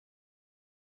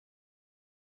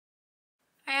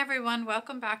Hi everyone,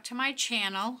 welcome back to my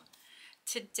channel.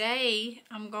 Today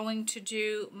I'm going to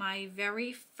do my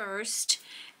very first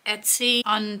Etsy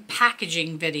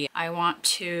unpackaging video. I want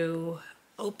to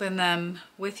open them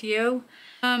with you.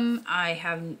 I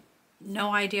have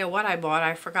no idea what I bought.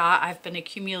 I forgot. I've been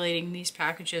accumulating these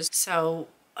packages. So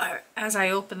as I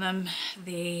open them,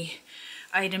 the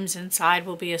items inside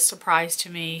will be a surprise to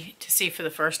me to see for the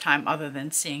first time other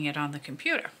than seeing it on the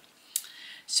computer.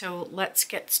 So let's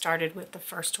get started with the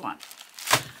first one.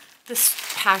 This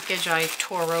package I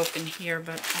tore open here,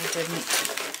 but I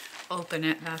didn't open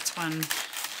it. That's when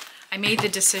I made the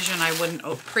decision I wouldn't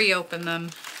pre-open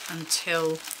them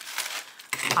until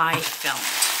I filmed.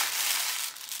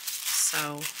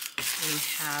 So we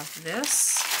have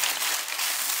this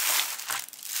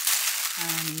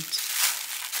and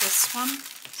this one.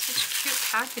 Such cute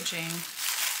packaging.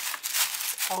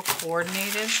 It's all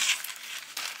coordinated.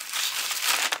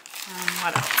 And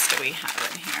what else do we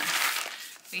have in here?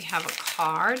 We have a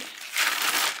card.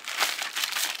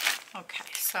 Okay,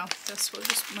 so this, we'll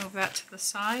just move that to the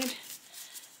side.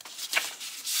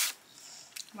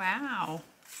 Wow,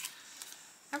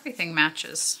 everything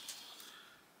matches.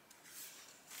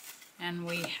 And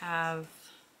we have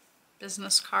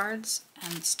business cards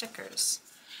and stickers.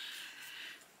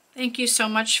 Thank you so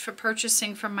much for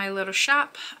purchasing from my little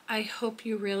shop. I hope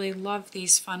you really love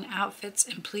these fun outfits,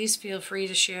 and please feel free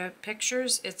to share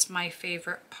pictures. It's my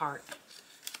favorite part.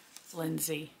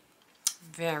 Lindsay.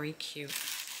 Very cute.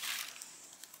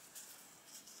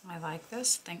 I like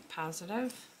this. Think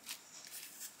positive.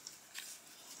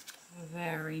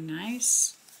 Very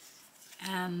nice.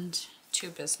 And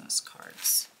 2 business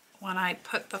cards. When I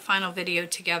put the final video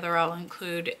together, I'll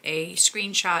include a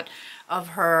screenshot of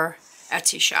her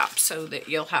Etsy shop so that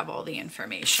you'll have all the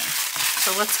information.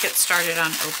 So let's get started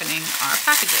on opening our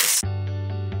packages.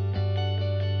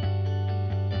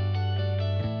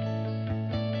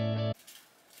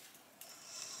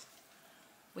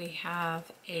 We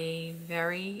have a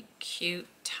very cute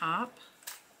top.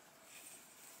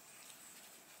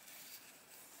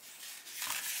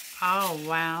 Oh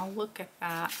wow, look at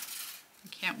that. I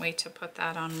can't wait to put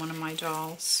that on one of my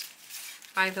dolls.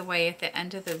 By the way, at the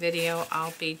end of the video,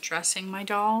 I'll be dressing my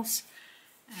dolls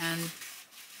and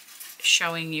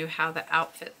showing you how the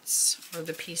outfits or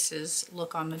the pieces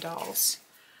look on the dolls.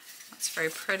 That's very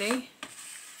pretty.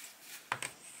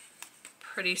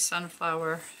 Pretty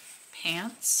sunflower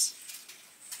pants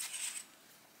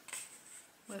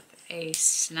with a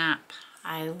snap.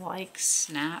 I like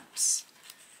snaps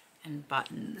and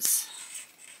buttons.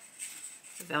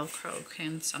 The Velcro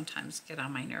can sometimes get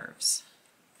on my nerves.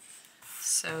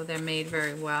 So they're made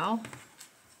very well.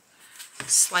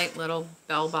 Slight little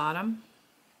bell bottom.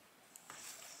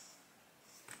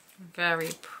 Very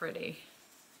pretty.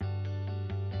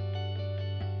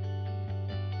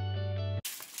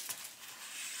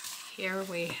 Here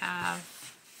we have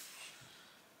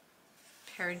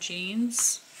a pair of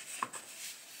jeans.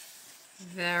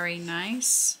 Very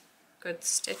nice. Good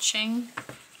stitching.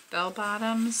 Bell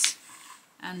bottoms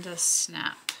and a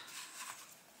snap.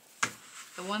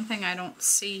 The one thing I don't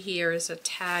see here is a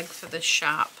tag for the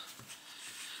shop.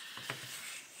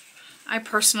 I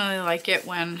personally like it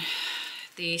when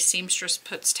the seamstress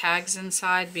puts tags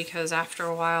inside, because after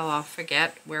a while I'll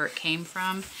forget where it came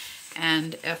from,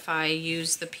 and if I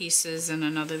use the pieces in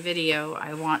another video,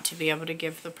 I want to be able to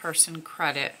give the person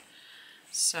credit.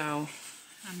 So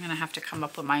I'm going to have to come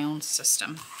up with my own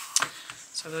system.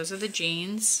 So those are the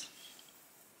jeans,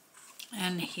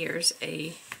 and here's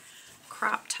a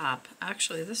crop top.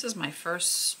 Actually, this is my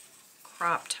first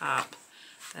crop top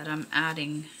that I'm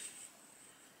adding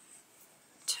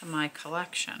to my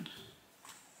collection.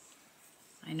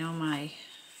 I know my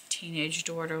teenage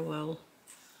daughter will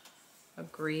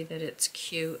agree that it's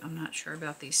cute. I'm not sure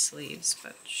about these sleeves,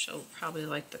 but she'll probably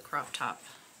like the crop top.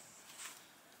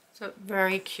 So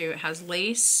very cute. It has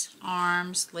lace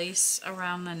arms, lace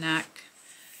around the neck,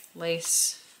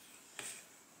 lace,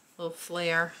 little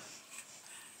flare.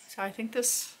 So I think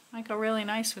this might go really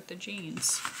nice with the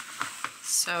jeans.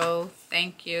 So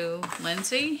thank you,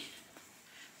 Lindsay.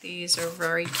 These are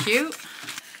very cute.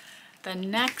 The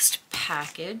next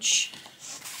package,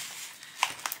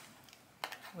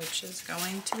 which is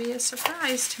going to be a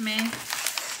surprise to me.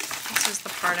 This is the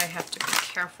part I have to be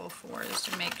careful for, is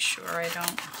to make sure I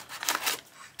don't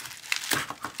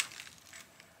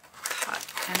cut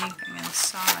anything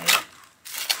inside.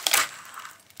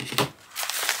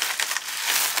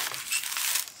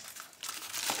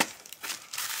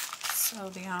 So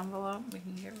the envelope, we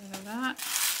can get rid of that.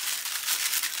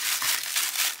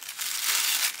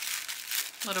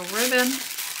 Little ribbon.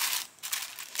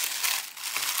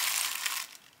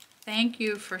 Thank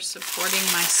you for supporting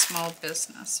my small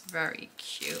business. Very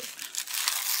cute.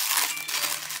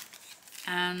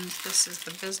 And this is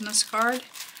the business card.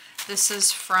 This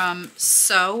is from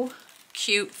Sew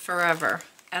Cute Forever.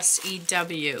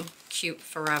 S-E-W, Cute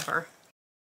Forever.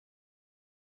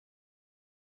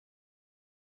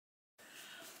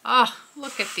 Oh,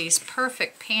 look at these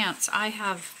perfect pants. I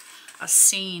have a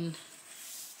scene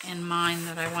in mind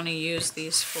that I want to use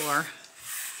these for.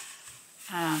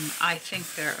 I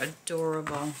think they're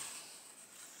adorable.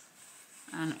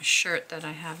 And a shirt that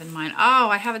I have in mind. Oh,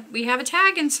 we have a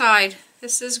tag inside.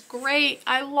 This is great.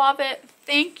 I love it.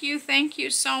 Thank you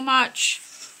so much.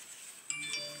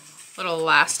 Little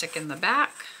elastic in the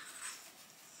back.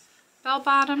 Bell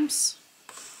bottoms.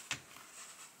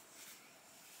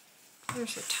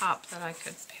 There's a top that I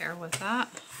could pair with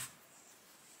that.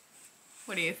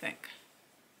 What do you think?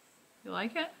 You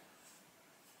like it?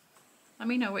 Let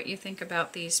me know what you think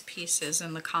about these pieces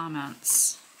in the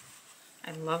comments.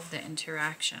 I love the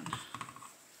interaction.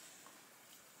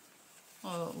 A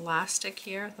little elastic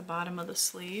here at the bottom of the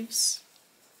sleeves.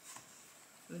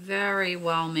 Very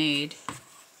well made.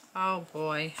 Oh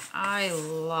boy, I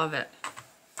love it.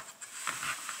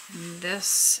 And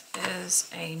this is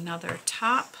another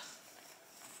top.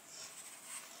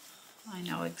 I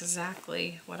know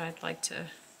exactly what I'd like to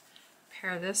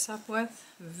pair this up with.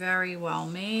 Very well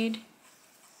made.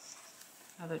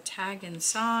 Another tag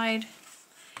inside.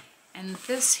 And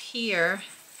this here,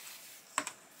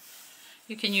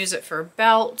 you can use it for a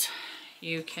belt.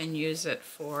 You can use it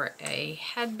for a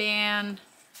headband.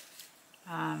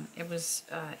 It was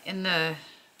in the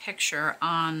picture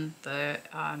on the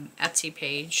Etsy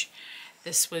page.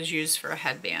 This was used for a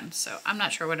headband. So I'm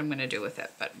not sure what I'm going to do with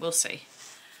it, but we'll see.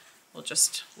 We'll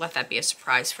just let that be a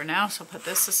surprise for now. So put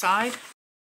this aside.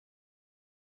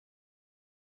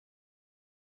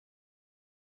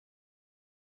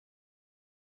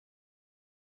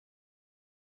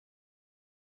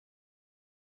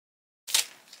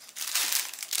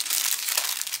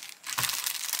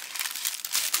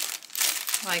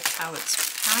 Like how it's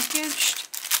packaged.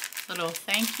 Little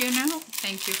thank you note.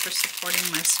 Thank you for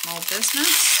supporting my small business.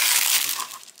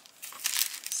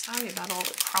 Sorry about all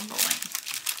the crumbling.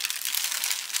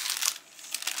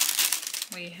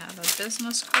 We have a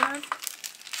business card.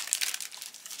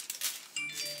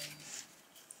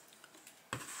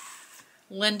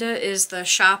 Linda is the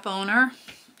shop owner,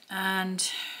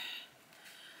 and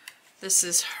this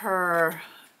is her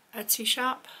Etsy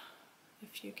shop,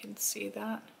 if you can see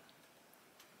that.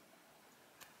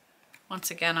 Once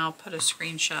again, I'll put a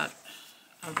screenshot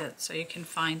of it so you can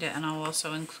find it, and I'll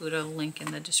also include a link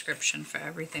in the description for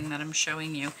everything that I'm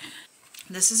showing you.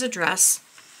 This is a dress,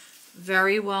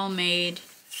 very well made,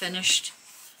 finished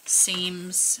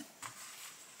seams,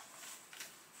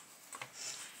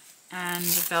 and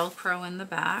Velcro in the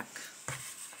back.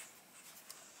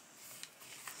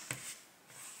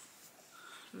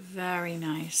 Very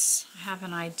nice. I have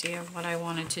an idea of what I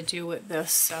wanted to do with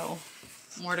this, so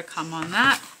more to come on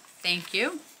that. Thank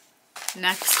you.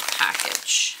 Next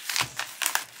package.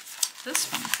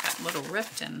 This one got a little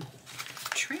ripped in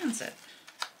transit.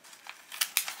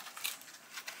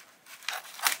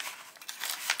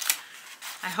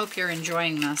 I hope you're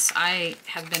enjoying this. I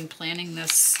have been planning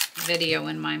this video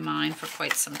in my mind for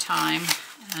quite some time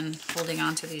and holding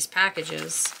on to these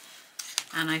packages,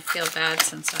 and I feel bad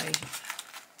since I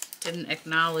didn't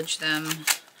acknowledge them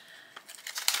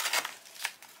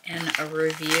in a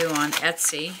review on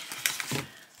Etsy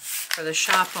for the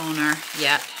shop owner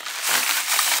yet.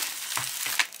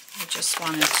 I just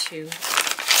wanted to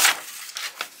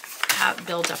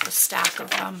build up a stack of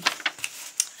them.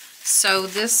 So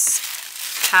this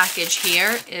package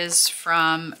here is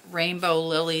from Rainbow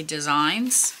Lily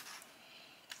Designs.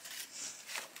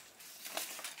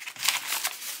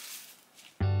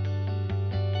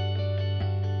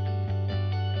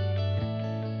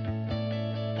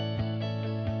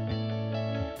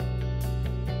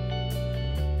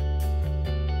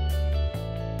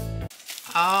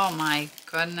 Oh my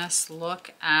goodness,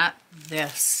 look at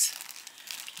this.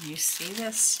 Can you see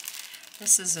this?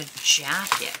 This is a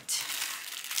jacket.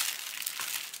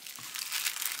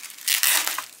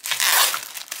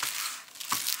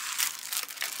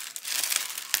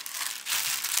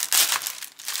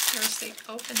 Here's the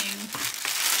opening.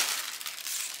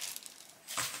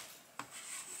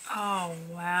 Oh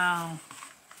wow.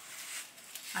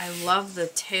 I love the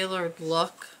tailored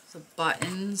look, the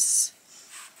buttons.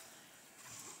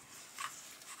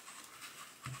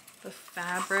 The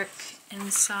fabric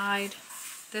inside.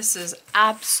 This is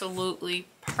absolutely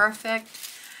perfect.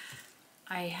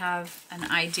 I have an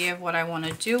idea of what I want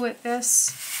to do with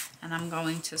this. and I'm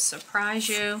going to surprise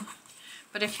you.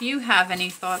 But if you have any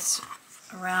thoughts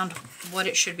around what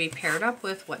it should be paired up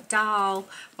with, what doll,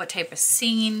 what type of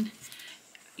scene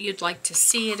you'd like to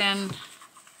see it in,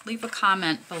 leave a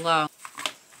comment below.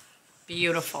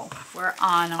 Beautiful. We're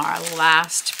on our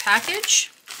last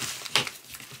package.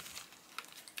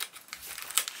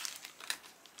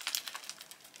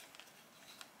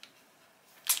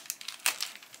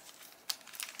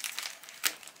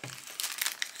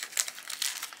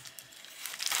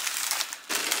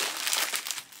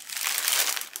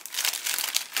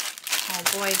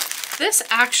 Oh boy, this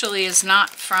actually is not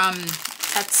from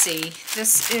Etsy.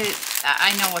 This is,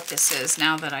 I know what this is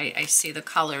now that I see the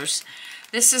colors.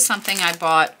 This is something I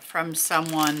bought from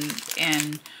someone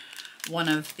in one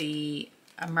of the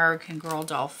American Girl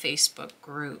Doll Facebook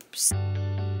groups.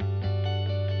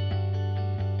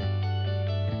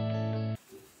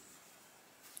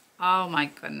 Oh my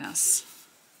goodness.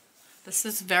 This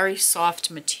is very soft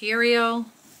material.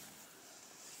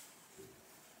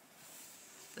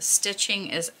 The stitching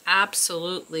is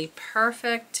absolutely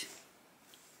perfect.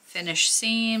 Finished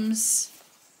seams.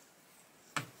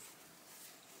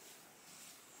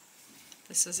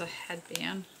 This is a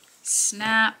headband.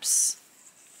 Snaps.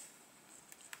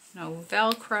 No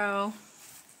Velcro,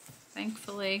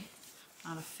 thankfully.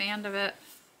 Not a fan of it.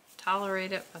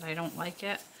 Tolerate it, but I don't like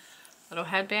it. Little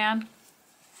headband.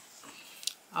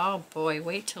 Oh boy,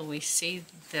 wait till we see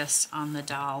this on the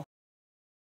doll.